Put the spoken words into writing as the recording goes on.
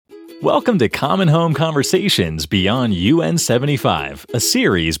Welcome to Common Home Conversations Beyond UN 75, a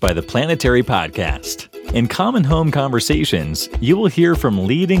series by the Planetary Podcast. In Common Home Conversations, you will hear from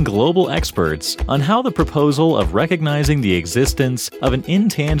leading global experts on how the proposal of recognizing the existence of an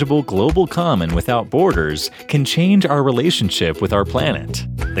intangible global common without borders can change our relationship with our planet.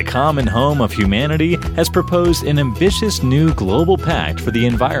 The Common Home of Humanity has proposed an ambitious new global pact for the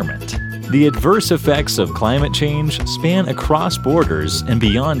environment. The adverse effects of climate change span across borders and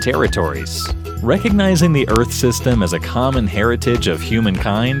beyond territories. Recognizing the Earth system as a common heritage of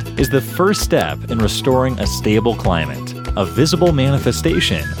humankind is the first step in restoring a stable climate, a visible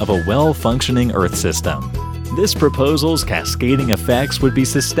manifestation of a well-functioning Earth system. This proposal's cascading effects would be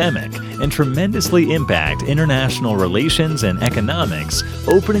systemic and tremendously impact international relations and economics,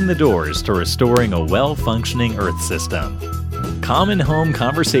 opening the doors to restoring a well-functioning Earth system. Common Home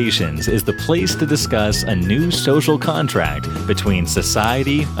Conversations is the place to discuss a new social contract between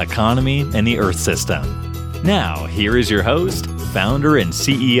society, economy, and the Earth system. Now, here is your host, founder and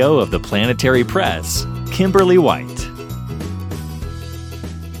CEO of the Planetary Press, Kimberly White.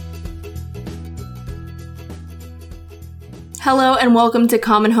 Hello and welcome to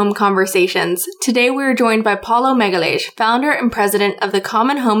Common Home Conversations. Today we are joined by Paulo Magalhães, founder and president of the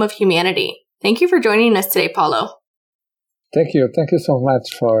Common Home of Humanity. Thank you for joining us today, Paulo. Thank you. Thank you so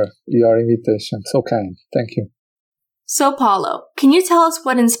much for your invitation. So kind. Thank you. So, Paulo, can you tell us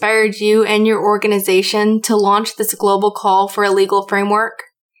what inspired you and your organization to launch this global call for a legal framework?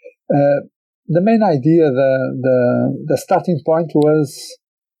 The main idea, the starting point was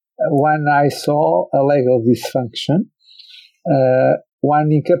when I saw a legal dysfunction,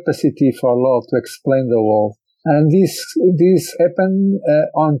 one incapacity for law to explain the world. And this happened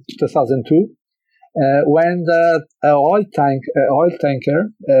on 2002. When the oil tanker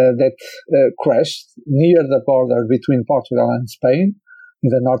that crashed near the border between Portugal and Spain, in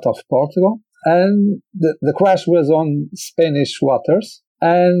the north of Portugal, and the crash was on Spanish waters,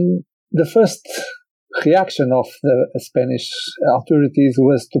 and the first reaction of the Spanish authorities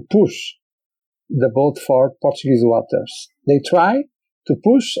was to push the boat for Portuguese waters. They tried to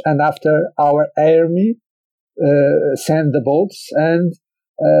push, and after our army sent the boats, and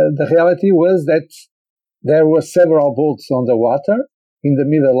the reality was that there were several boats on the water in the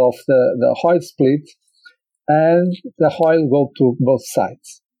middle of the oil split, and the oil go to both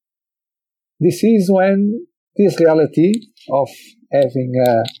sides. This is when this reality of having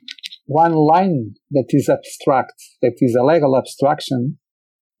one line that is abstract, that is a legal abstraction,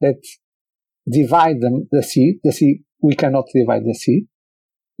 that divide the sea. The sea, we cannot divide the sea.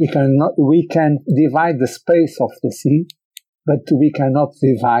 We can divide the space of the sea, but we cannot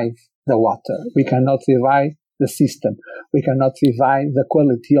divide the water. We cannot divide the system. We cannot divide the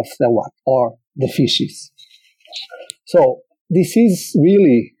quality of the water or the fishes. So this is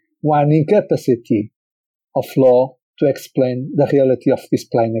really one incapacity of law to explain the reality of this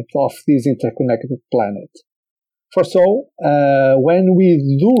planet, of this interconnected planet. For so, when we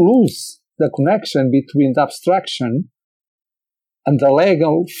do lose the connection between the abstraction and the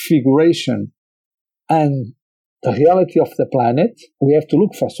legal figuration and the reality of the planet, we have to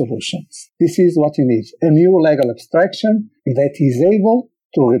look for solutions. This is what we need, a new legal abstraction that is able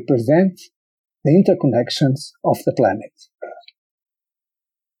to represent the interconnections of the planet.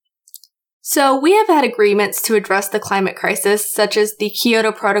 So we have had agreements to address the climate crisis, such as the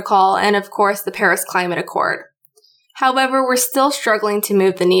Kyoto Protocol and, of course, the Paris Climate Accord. However, we're still struggling to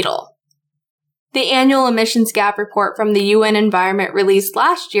move the needle. The annual emissions gap report from the UN Environment released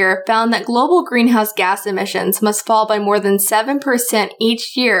last year found that global greenhouse gas emissions must fall by more than 7%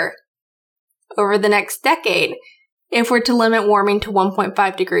 each year over the next decade if we're to limit warming to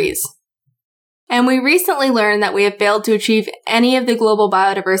 1.5 degrees. And we recently learned that we have failed to achieve any of the global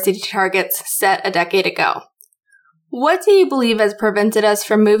biodiversity targets set a decade ago. What do you believe has prevented us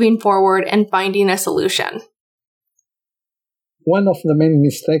from moving forward and finding a solution? One of the main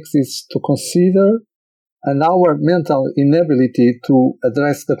mistakes is to consider our mental inability to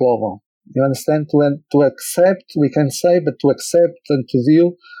address the global. You understand? To accept, we can say, but to accept and to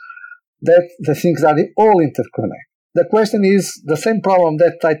deal that the things are all interconnected. The question is the same problem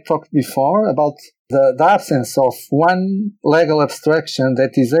that I talked before about the absence of one legal abstraction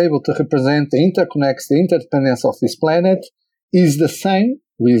that is able to represent the interconnects, the interdependence of this planet, is the same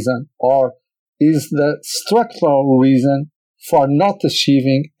reason or is the structural reason for not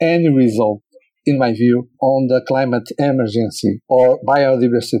achieving any result, in my view, on the climate emergency or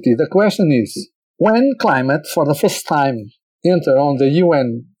biodiversity. The question is, when climate, for the first time, entered on the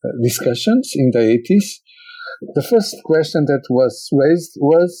UN discussions in the 80s, the first question that was raised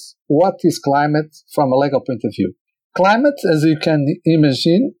was, what is climate from a legal point of view? Climate, as you can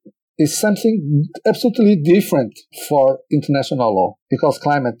imagine, is something absolutely different for international law, because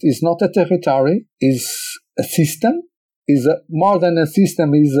climate is not a territory, is a system, more than a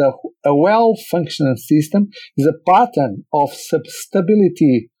system, is a well-functioning system, is a pattern of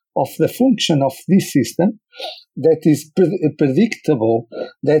stability of the function of this system that is predictable,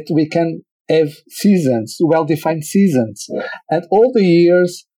 that we can have seasons, well-defined seasons, and all the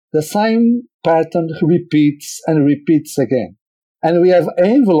years the same pattern repeats and repeats again. And we have an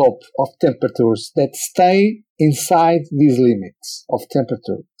envelope of temperatures that stay inside these limits of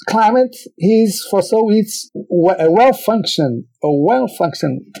temperature. Climate is, it's a well-functioned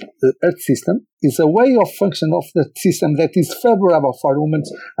Earth system, is a way of function of the system that is favorable for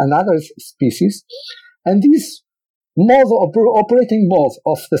humans and other species. And this operating mode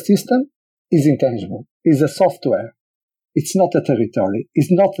of the system is intangible, is a software. It's not a territory,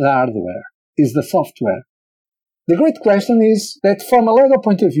 it's not the hardware, it's the software. The great question is that from a legal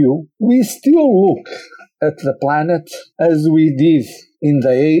point of view, we still look at the planet as we did in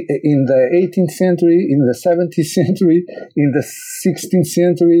the 18th century, in the 17th century, in the 16th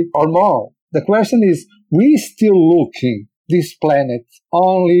century or more. The question is, we still looking this planet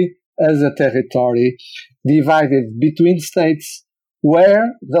only as a territory divided between states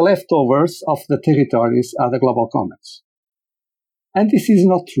where the leftovers of the territories are the global commons. And this is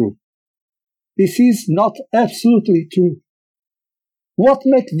not true. This is not absolutely true. What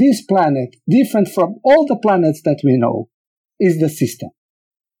makes this planet different from all the planets that we know is the system.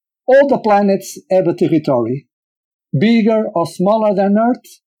 All the planets have a territory, bigger or smaller than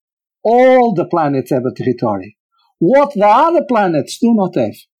Earth. All the planets have a territory. What the other planets do not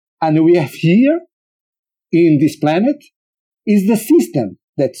have, and we have here in this planet, is the system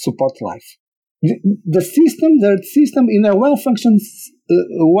that supports life. The system in a well-functioning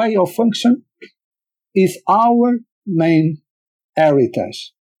way of function is our main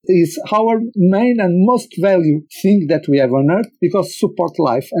heritage. Is our main and most valued thing that we have on Earth, because support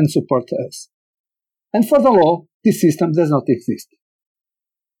life and support us. And for the law, this system does not exist.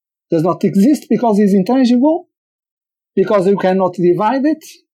 Does not exist because it's intangible, because we cannot divide it,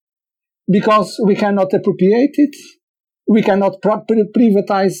 because we cannot appropriate it, we cannot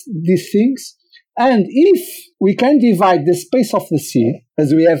privatize these things. And if we can divide the space of the sea,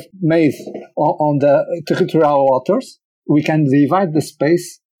 as we have made on the territorial waters, we can divide the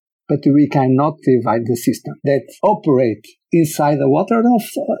space, but we cannot divide the system that operate inside the water of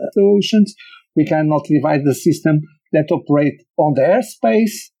the oceans. We cannot divide the system that operate on the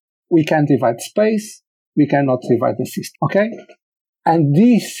airspace. We can divide space. We cannot divide the system. Okay? And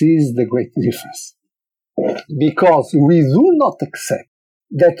this is the great difference. Because we do not accept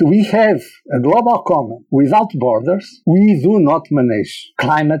that we have a global common without borders, we do not manage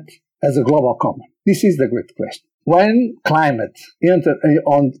climate as a global common. This is the great question. When climate entered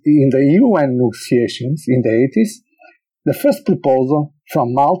in the UN negotiations in the 80s, the first proposal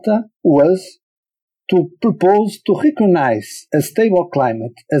from Malta was to propose to recognize a stable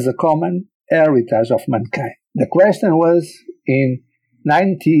climate as a common heritage of mankind. The question was in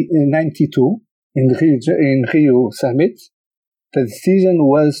 1992 in Rio Summit. The decision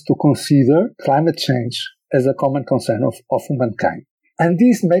was to consider climate change as a common concern of mankind. And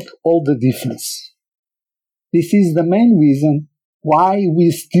this makes all the difference. This is the main reason why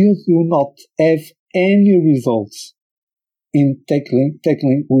we still do not have any results in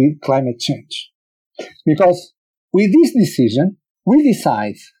tackling with climate change. Because with this decision, we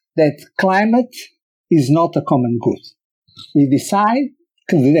decide that climate is not a common good. We decide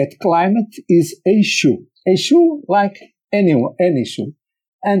that climate is an issue like any issue.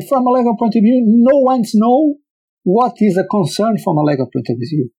 And from a legal point of view, no one knows what is a concern from a legal point of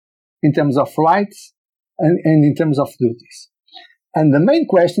view in terms of rights and in terms of duties. And the main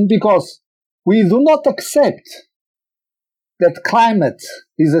question, because we do not accept that climate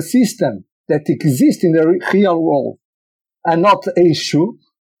is a system that exists in the real world and not an issue,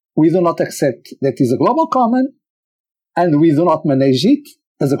 we do not accept that it is a global common, and we do not manage it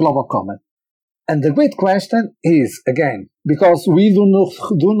as a global common. And the great question is, again, because we do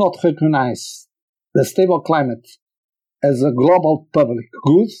not recognize the stable climate as a global public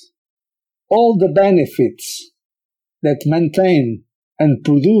good, all the benefits that maintain and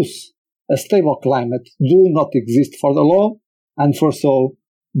produce a stable climate do not exist for the law, and for so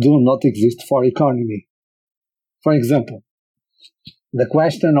do not exist for economy. For example, the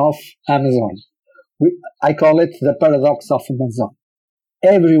question of Amazon. I call it the paradox of Amazon.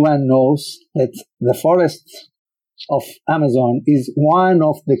 Everyone knows that the forest of Amazon is one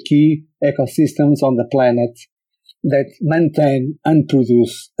of the key ecosystems on the planet that maintain and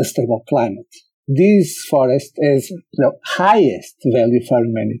produce a stable climate. This forest has the highest value for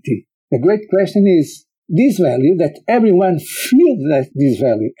humanity. The great question is this value that everyone feels that this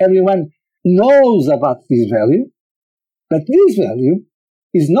value, everyone knows about this value, but this value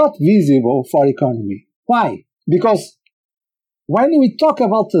is not visible for economy. Why? Because when we talk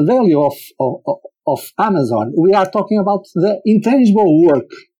about the value of Amazon, we are talking about the intangible work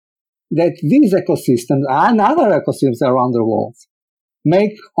that these ecosystems and other ecosystems around the world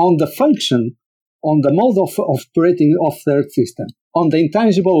make on the function, on the mode of operating of the Earth system, on the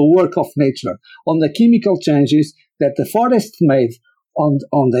intangible work of nature, on the chemical changes that the forest made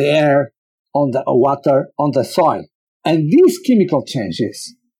on the air, on the water, on the soil. And these chemical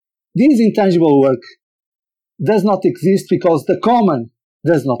changes, this intangible work does not exist because the common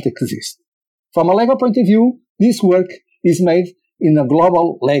does not exist. From a legal point of view, this work is made in a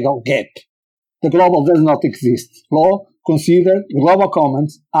global legal gap. The global does not exist. Law considered global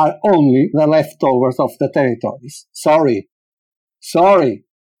commons are only the leftovers of the territories. Sorry.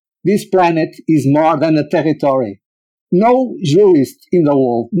 This planet is more than a territory. No jurist in the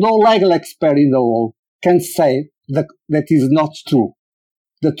world, no legal expert in the world can say that is not true.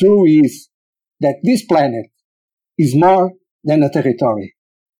 The truth is that this planet is more than a territory.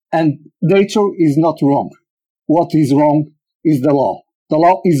 And nature is not wrong. What is wrong is the law. The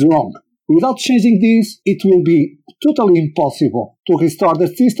law is wrong. Without changing this, it will be totally impossible to restore the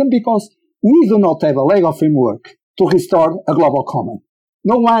system because we do not have a legal framework to restore a global common.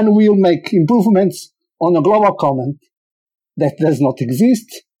 No one will make improvements on a global common that does not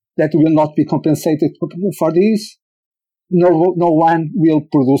exist, that will not be compensated for this. No one will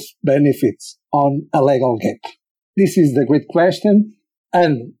produce benefits on a legal gap. This is the great question,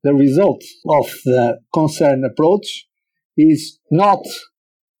 and the result of the concerned approach is not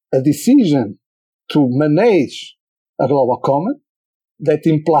a decision to manage a global common that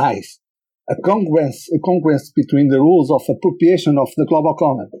implies a congruence between the rules of appropriation of the global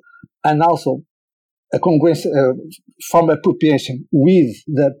common and also a congruence from appropriation with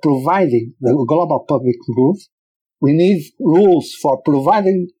the providing the global public goods. We need rules for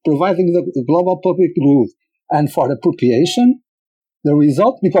providing the global public goods and for appropriation. The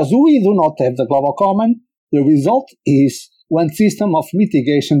result, because we do not have the global common, the result is one system of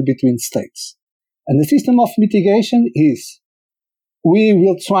mitigation between states. And the system of mitigation is we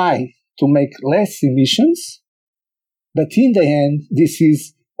will try to make less emissions, but in the end, this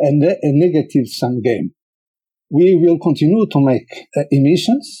is a negative sum game. We will continue to make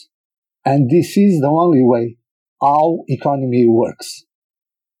emissions, and this is the only way how economy works.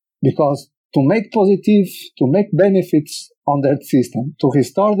 Because to make positive, to make benefits on that system, to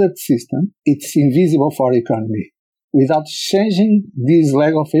restore that system, it's invisible for economy. Without changing this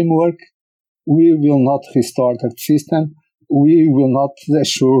legal framework, we will not restore that system. We will not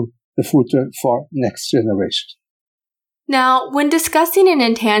assure the future for next generation. Now, when discussing an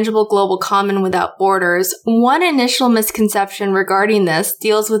intangible global common without borders, one initial misconception regarding this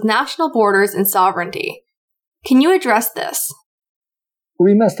deals with national borders and sovereignty. Can you address this?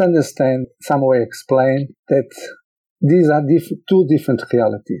 We must understand, some way explain, that these are two different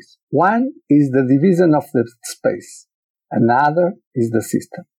realities. One is the division of the space. Another is the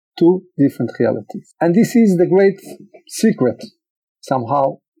system. Two different realities. And this is the great secret,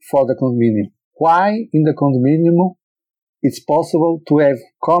 somehow, for the condominium. Why in the condominium it's possible to have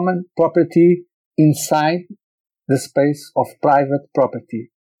common property inside the space of private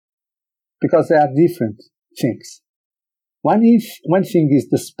property? Because they are different things. One thing is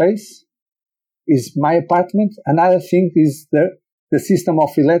the space, is my apartment. Another thing is the system of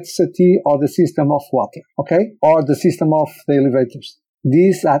electricity or the system of water, okay? Or the system of the elevators.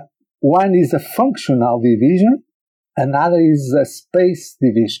 One is a functional division, another is a space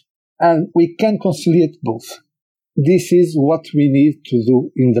division. And we can conciliate both. This is what we need to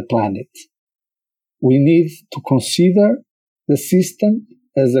do in the planet. We need to consider the system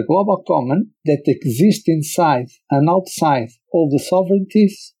as a global common that exists inside and outside all the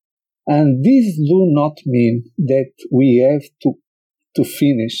sovereignties. And this do not mean that we have to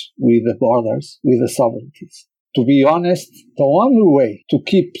finish with the borders, with the sovereignties. To be honest, the only way to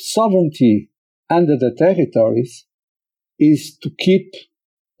keep sovereignty under the territories is to keep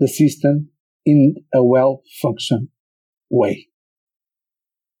the system in a well-functioned way.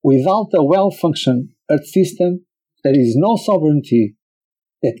 Without a well-functioned Earth system, there is no sovereignty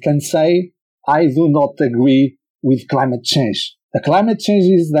that can say, I do not agree with climate change. The climate change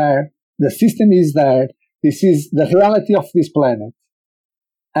is there, the system is there, this is the reality of this planet.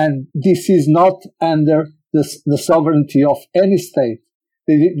 And this is not under the sovereignty of any state.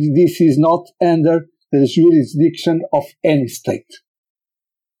 This is not under the jurisdiction of any state.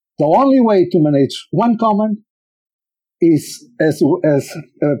 The only way to manage one common is, as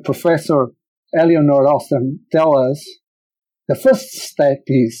Professor Eleanor Ostrom tells us, the first step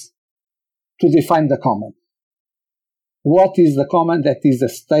is to define the common. What is the common that is the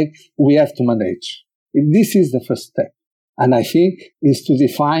stake we have to manage? This is the first step. And I think is to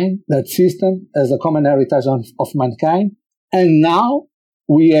define that system as a common heritage of mankind. And now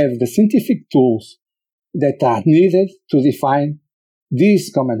we have the scientific tools that are needed to define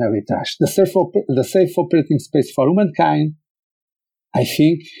this common heritage. The safe operating space for humankind, I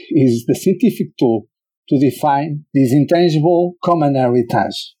think, is the scientific tool to define this intangible common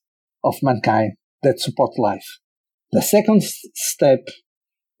heritage of mankind that support life. The second step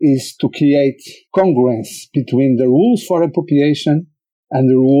is to create congruence between the rules for appropriation and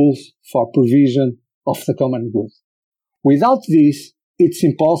the rules for provision of the common good. Without this, it's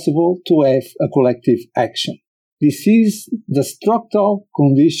impossible to have a collective action. This is the structural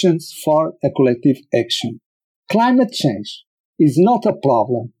conditions for a collective action. Climate change is not a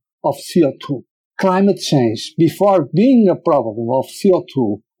problem of CO2. Climate change, before being a problem of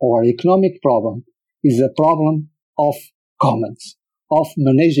CO2 or economic problem, is a problem of commons, of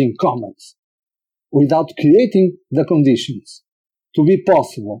managing commons. Without creating the conditions to be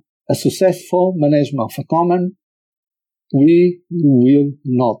possible a successful management of a common, we will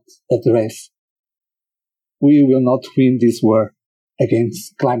not win this war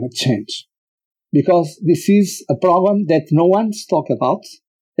against climate change. Because this is a problem that no one's talked about,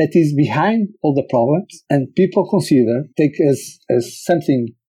 that is behind all the problems, and people take as something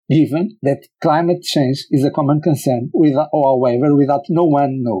given that climate change is a common concern, however, without no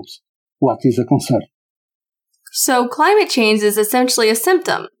one knows what is a concern. So climate change is essentially a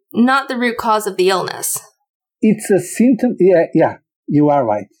symptom, not the root cause of the illness. It's a symptom, yeah, you are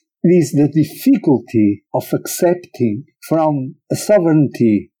right. It is the difficulty of accepting from a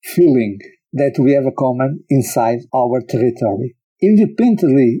sovereignty feeling that we have a common inside our territory.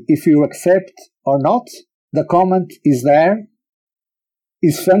 Independently, if you accept or not, the common is there,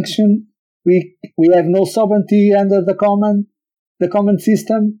 is function. We have no sovereignty under the common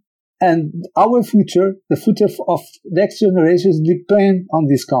system, and our future, the future of the next generations, depend on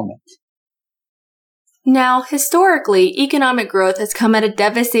this common. Now, historically, economic growth has come at a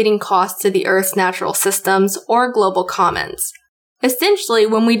devastating cost to the Earth's natural systems or global commons. Essentially,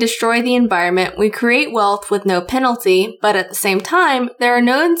 when we destroy the environment, we create wealth with no penalty, but at the same time, there are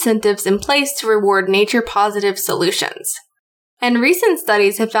no incentives in place to reward nature-positive solutions. And recent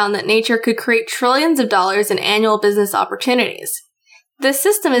studies have found that nature could create trillions of dollars in annual business opportunities. This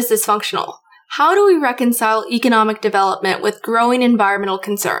system is dysfunctional. How do we reconcile economic development with growing environmental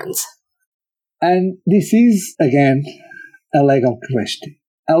concerns? And this is, again, a legal question.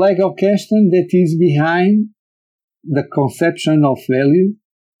 A legal question that is behind the conception of value,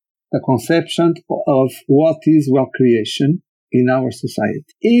 the conception of what is wealth creation in our society.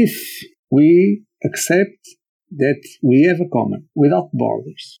 If we accept that we have a common, without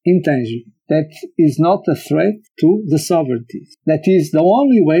borders, intangible, that is not a threat to the sovereignties, that is the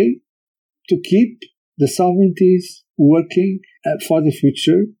only way to keep the sovereignties working for the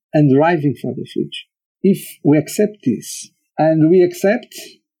future and driving for the future. If we accept this, and we accept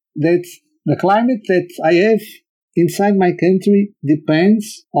that the climate that I have inside my country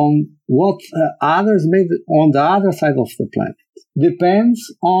depends on what others made on the other side of the planet, depends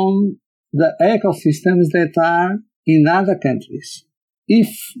on the ecosystems that are in other countries. If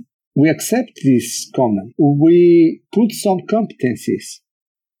we accept this common, we put some competencies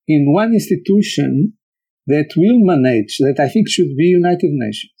in one institution that will manage, that I think should be United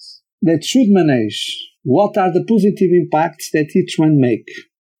Nations, that should manage what are the positive impacts that each one make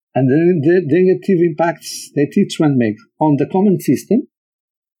and the negative impacts that each one make on the common system,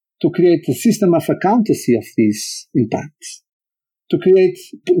 to create a system of accountancy of these impacts, to create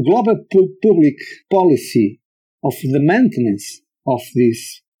global public policy of the maintenance of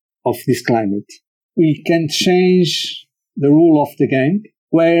this climate. We can change the rule of the game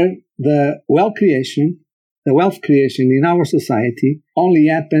where the wealth creation in our society only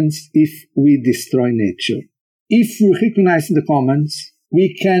happens if we destroy nature. If we recognize the commons,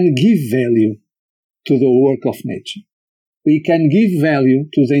 we can give value to the work of nature. We can give value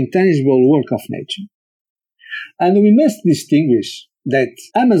to the intangible work of nature. And we must distinguish that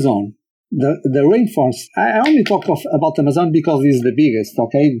Amazon, the rainforest, I only talk about Amazon because it's the biggest,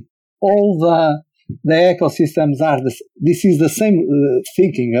 okay? All the ecosystems this is the same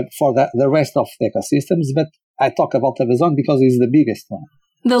thinking for the rest of the ecosystems, but I talk about Amazon because it's the biggest one.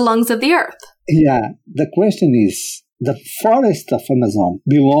 The lungs of the earth. Yeah, the question is, the forest of Amazon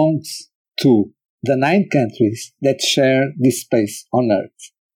belongs to the 9 countries that share this space on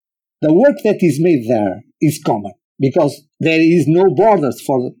Earth. The work that is made there is common. because there is no borders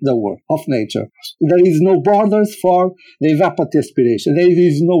for the work of nature. There is no borders for the evapotranspiration. There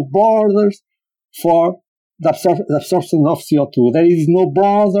is no borders for the absorption of CO2. There is no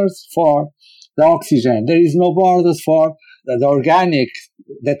borders for the oxygen. There is no borders for the organic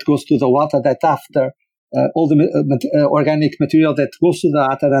that goes to the water, that after all the organic material that goes to the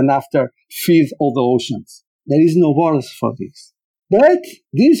water and after feeds all the oceans. There is no borders for this. But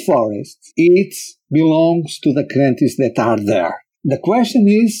these forests, it belongs to the countries that are there. The question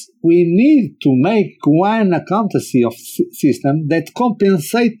is, we need to make one accountancy of system that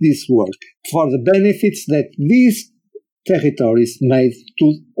compensate this work for the benefits that these territories made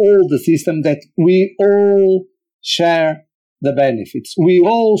to all the system, that we all share the benefits. We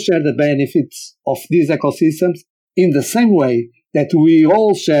all share the benefits of these ecosystems in the same way that we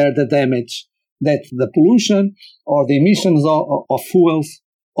all share the damage, that the pollution or the emissions of fuels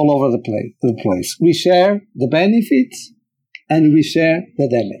all over the place. We share the benefits and we share the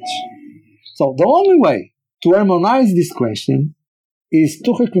damage. So the only way to harmonize this question is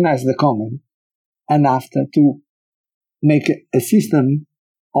to recognize the common and after to make a system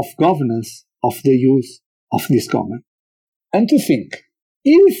of governance of the use of this common. And to think,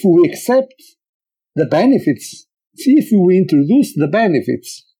 if we accept the benefits, if we introduce the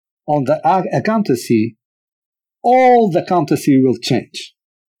benefits on the accountancy, all the accountancy will change.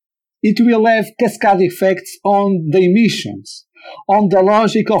 It will have cascade effects on the emissions, on the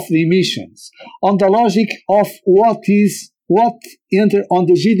logic of the emissions, on the logic of what enter on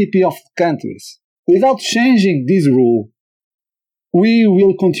the GDP of countries. Without changing this rule, we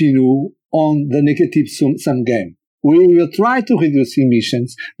will continue on the negative sum game. We will try to reduce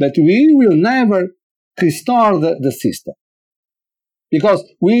emissions, but we will never restore the system. Because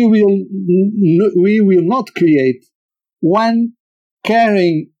we will not create one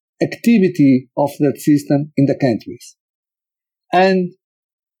caring activity of that system in the countries. And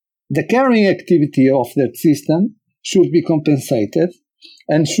the carrying activity of that system should be compensated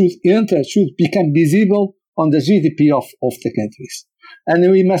and should become visible on the GDP of the countries.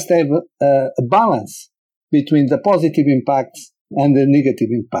 And we must have a balance between the positive impacts and the negative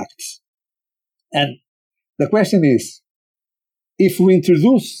impacts. And the question is, if we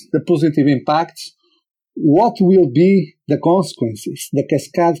introduce the positive impacts, what will be the consequences, the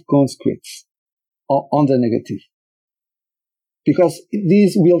cascade consequences on the negative? Because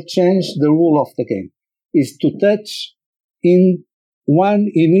this will change the rule of the game, is to touch in one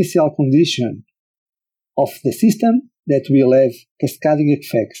initial condition of the system that will have cascading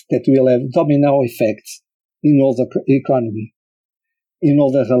effects, that will have domino effects in all the economy, in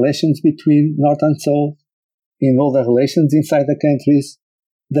all the relations between North and South, in all the relations inside the countries.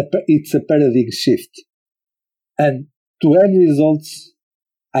 It's a paradigm shift. And to have results,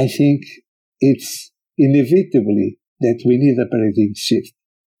 I think it's inevitably that we need a paradigm shift.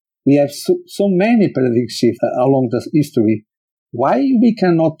 We have so many paradigm shifts along the history. Why we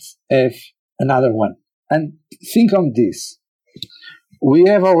cannot have another one? And think on this. We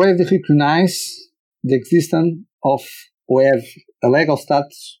have already recognized the existence of, we have a legal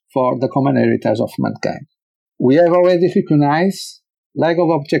status for the common heritage of mankind. We have already recognized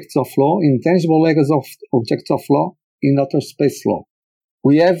legal objects of law, intangible legal objects of law in outer space law.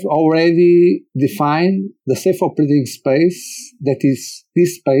 We have already defined the safe operating space, that is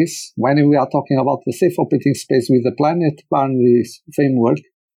this space. When we are talking about the safe operating space with the planet boundaries framework,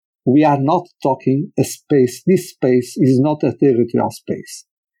 we are not talking a space. This space is not a territorial space.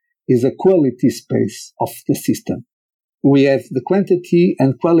 It's a quality space of the system. We have the quantity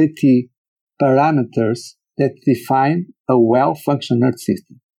and quality parameters that define a well-functioning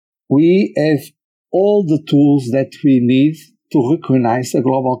system. We have all the tools that we need to recognize a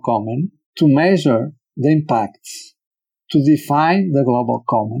global common, to measure the impacts, to define the global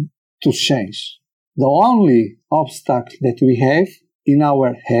common, to change. The only obstacle that we have in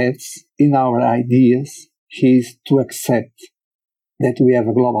our heads, in our ideas, is to accept that we have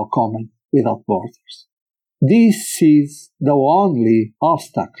a global common without borders. This is the only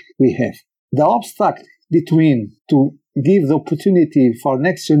obstacle we have. The obstacle between to give the opportunity for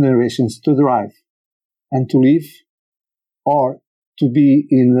next generations to thrive and to live, or to be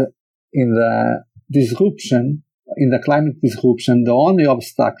in the disruption, in the climate disruption, the only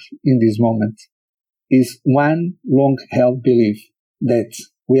obstacle in this moment is one long-held belief that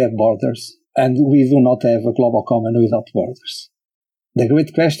we have borders and we do not have a global common without borders. The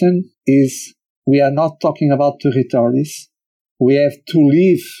great question is, we are not talking about territories. We have to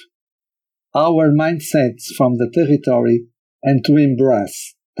leave our mindsets from the territory and to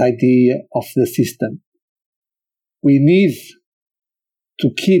embrace the idea of the system. We need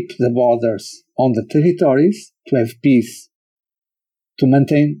to keep the borders on the territories, to have peace, to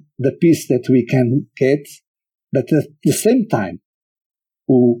maintain the peace that we can get, but at the same time,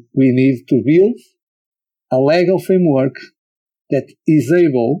 we need to build a legal framework that is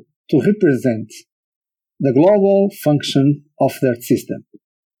able to represent the global function of that system.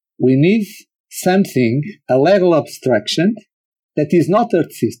 We need something, a legal abstraction, that is not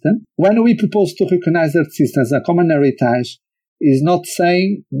Earth system. When we propose to recognize Earth system as a common heritage, is not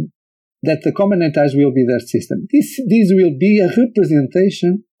saying that the common heritage will be their system. This will be a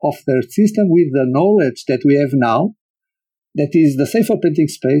representation of their system with the knowledge that we have now, that is the safe operating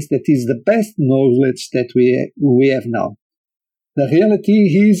space, that is the best knowledge that we have now. The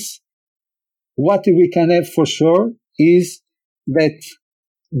reality is, what we can have for sure is that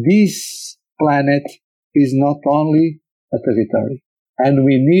this planet is not only a territory, and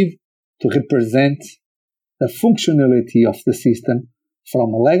we need to represent the functionality of the system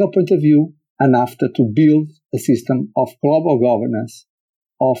from a legal point of view, and after to build a system of global governance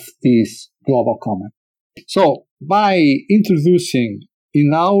of this global common. So, by introducing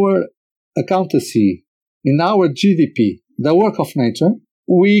in our accountancy, in our GDP, the work of nature,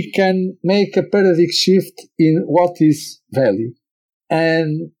 we can make a paradigm shift in what is value.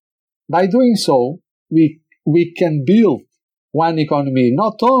 And by doing so, we can build one economy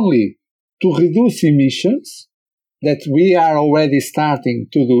not only to reduce emissions, that we are already starting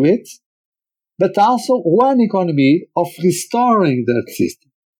to do it, but also one economy of restoring the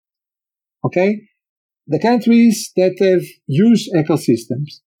system. Okay? The countries that have huge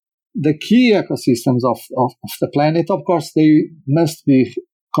ecosystems, the key ecosystems of the planet, of course, they must be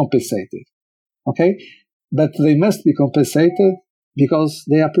compensated. Okay? But they must be compensated because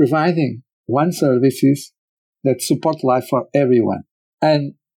they are providing one services that support life for everyone.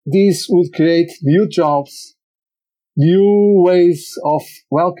 And this would create new jobs, new ways of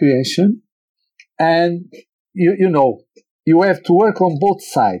wealth creation. And, you have to work on both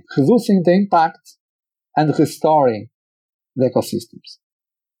sides, reducing the impact and restoring the ecosystems.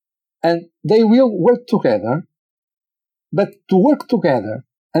 And they will work together, but to work together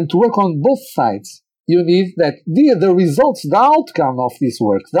and to work on both sides, you need that the results, the outcome of this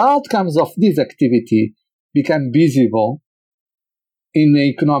work, the outcomes of this activity become visible in the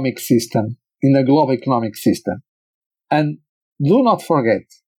economic system, in the global economic system. And do not forget,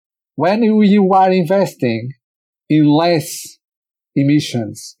 when you are investing in less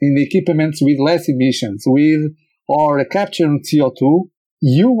emissions, in equipments with less emissions, or capturing CO2,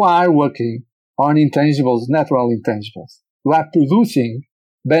 you are working on intangibles, natural intangibles. You are producing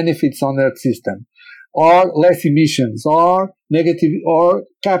benefits on Earth system, or less emissions, or negative, or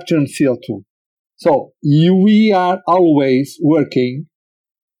capturing CO2. So we are always working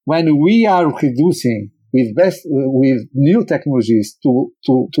when we are reducing with new technologies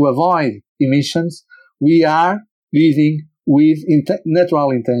to avoid emissions. We are living with natural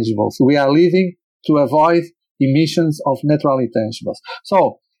intangibles. We are living to avoid emissions of natural intangibles.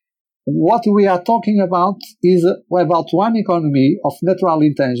 So what we are talking about is about one economy of natural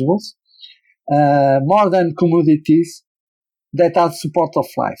intangibles, more than commodities, that are support of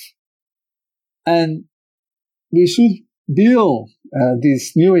life. And we should build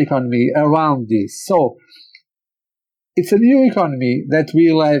this new economy around this. So it's a new economy that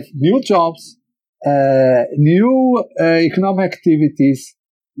will have new jobs, new economic activities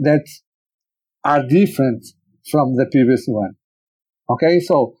that are different from the previous one. Okay,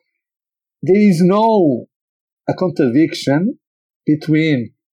 so there is no a contradiction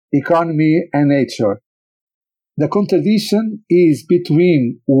between economy and nature. The contradiction is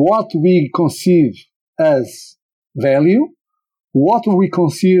between what we conceive as value, what we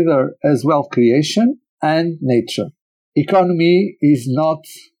consider as wealth creation, and nature. Economy is not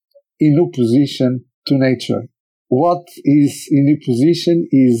in opposition to nature. What is in opposition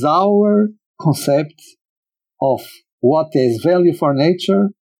is our concept of what is value for nature,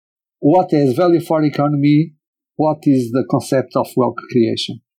 what is value for economy, what is the concept of wealth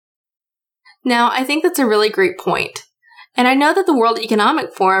creation. Now, I think that's a really great point. And I know that the World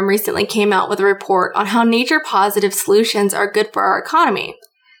Economic Forum recently came out with a report on how nature-positive solutions are good for our economy.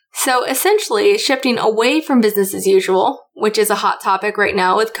 So essentially, shifting away from business as usual, which is a hot topic right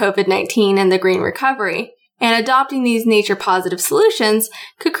now with COVID-19 and the green recovery, and adopting these nature-positive solutions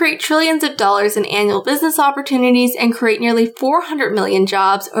could create trillions of dollars in annual business opportunities and create nearly 400 million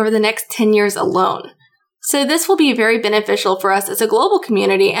jobs over the next 10 years alone. So this will be very beneficial for us as a global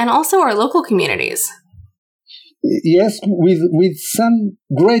community and also our local communities. Yes, with some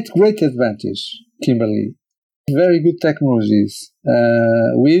great advantage, Kimberly. Very good technologies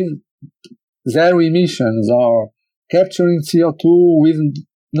with zero emissions or capturing CO2 with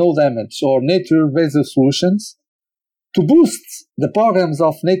no damage or nature-based solutions. To boost the programs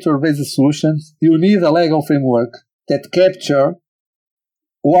of nature-based solutions, you need a legal framework that capture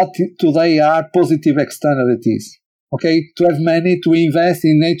what today are positive externalities. Okay, to have money to invest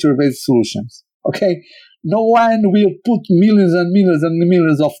in nature-based solutions. Okay, no one will put millions and millions and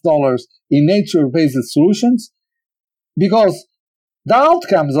millions of dollars in nature-based solutions because the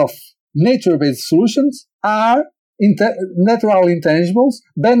outcomes of nature-based solutions are natural intangibles,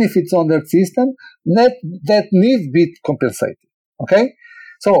 benefits on their system that need to be compensated. Okay?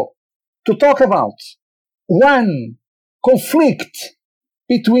 So, to talk about one conflict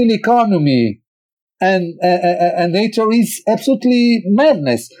between economy and nature is absolutely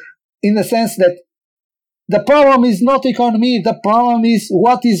madness, in the sense that the problem is not economy, the problem is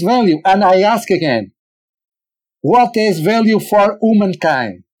what is value. And I ask again, what is value for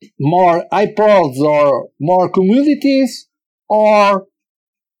humankind? More iPods or more commodities or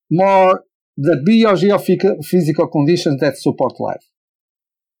more the geophysical conditions that support life?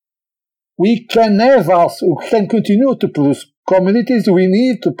 We can continue to produce commodities, we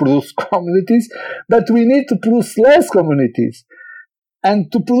need to produce commodities, but we need to produce less commodities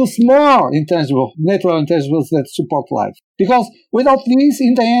and to produce more natural intangibles that support life. Because without these,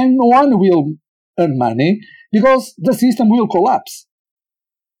 in the end, no one will earn money because the system will collapse.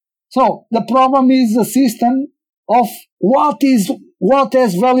 So the problem is a system of what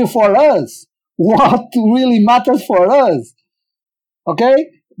has value for us, what really matters for us. Okay?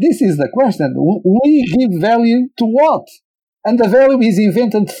 This is the question. We give value to what? And the value is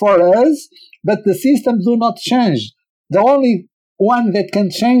invented for us, but the systems do not change. The only one that can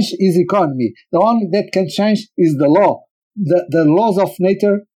change is economy. The only that can change is the law. The laws of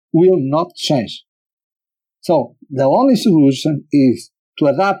nature will not change. So the only solution is to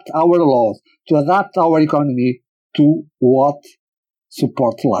adapt our laws, to adapt our economy to what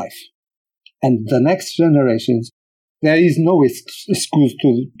supports life. And the next generations, there is no excuse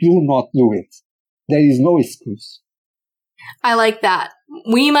to do not do it. There is no excuse. I like that.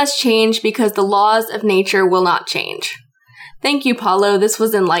 We must change because the laws of nature will not change. Thank you, Paulo. This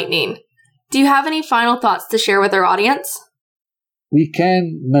was enlightening. Do you have any final thoughts to share with our audience? We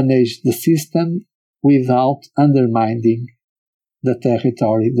can manage the system without undermining the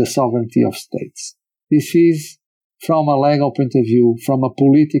territory, the sovereignty of states. This is, from a legal point of view, from a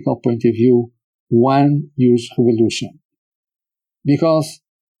political point of view, one huge revolution. Because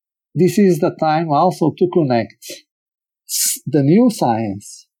this is the time also to connect the new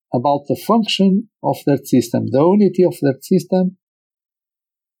science about the function of that system, the unity of that system,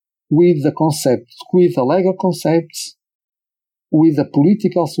 with the concepts, with the legal concepts, with the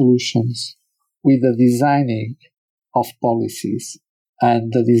political solutions, with the designing of policies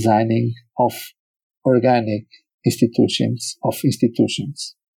and the designing of organic institutions,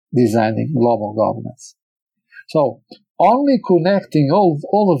 designing global governance. So, only connecting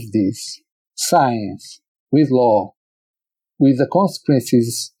all of this, science with law, with the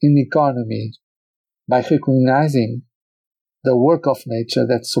consequences in the economy, by recognizing the work of nature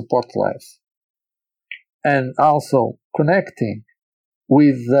that support life, and also connecting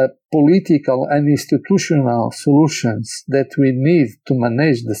with the political and institutional solutions that we need to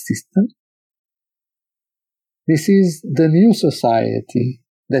manage the system, this is the new society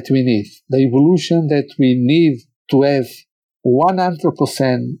that we need, the evolution that we need to have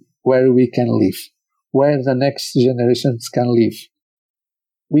 100% where we can live, where the next generations can live.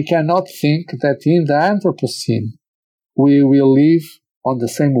 We cannot think that in the Anthropocene we will live on the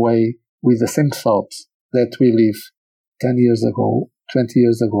same way, with the same thoughts that we lived 10 years ago, 20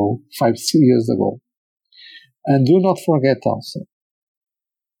 years ago, 5 years ago. And do not forget also,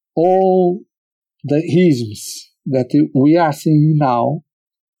 all the isms that we are seeing now,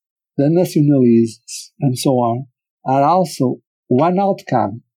 the nationalists and so on, are also one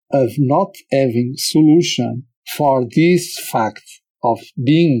outcome of not having solution for this fact of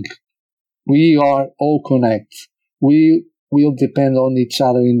being. We are all connected. We will depend on each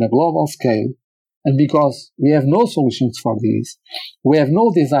other in a global scale. And because we have no solutions for this, we have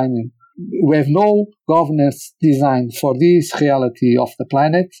no design, we have no governance designed for this reality of the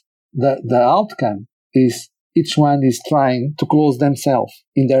planet, the outcome is each one is trying to close themselves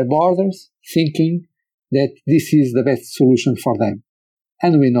in their borders, thinking that this is the best solution for them.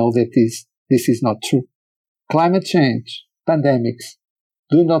 And we know that this is not true. Climate change, pandemics,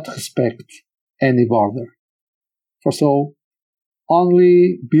 do not respect any border. For so,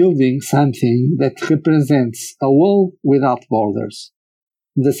 only building something that represents a world without borders,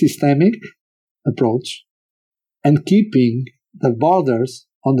 the systemic approach, and keeping the borders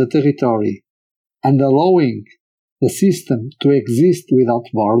on the territory and allowing the system to exist without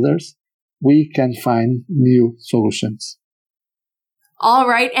borders, we can find new solutions. All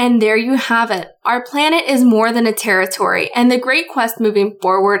right, and there you have it. Our planet is more than a territory, and the great quest moving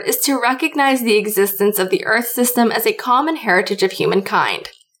forward is to recognize the existence of the Earth system as a common heritage of humankind.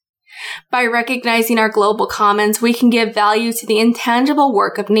 By recognizing our global commons, we can give value to the intangible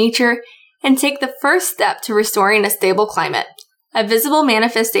work of nature and take the first step to restoring a stable climate, a visible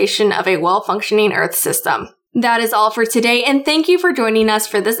manifestation of a well-functioning Earth system. That is all for today, and thank you for joining us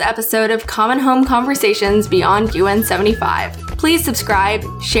for this episode of Common Home Conversations Beyond UN 75. Please subscribe,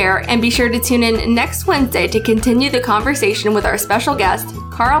 share, and be sure to tune in next Wednesday to continue the conversation with our special guest,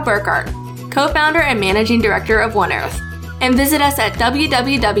 Carl Burkhardt, co-founder and managing director of One Earth. And visit us at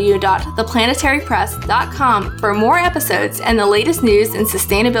www.theplanetarypress.com for more episodes and the latest news in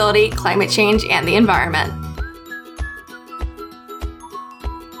sustainability, climate change, and the environment.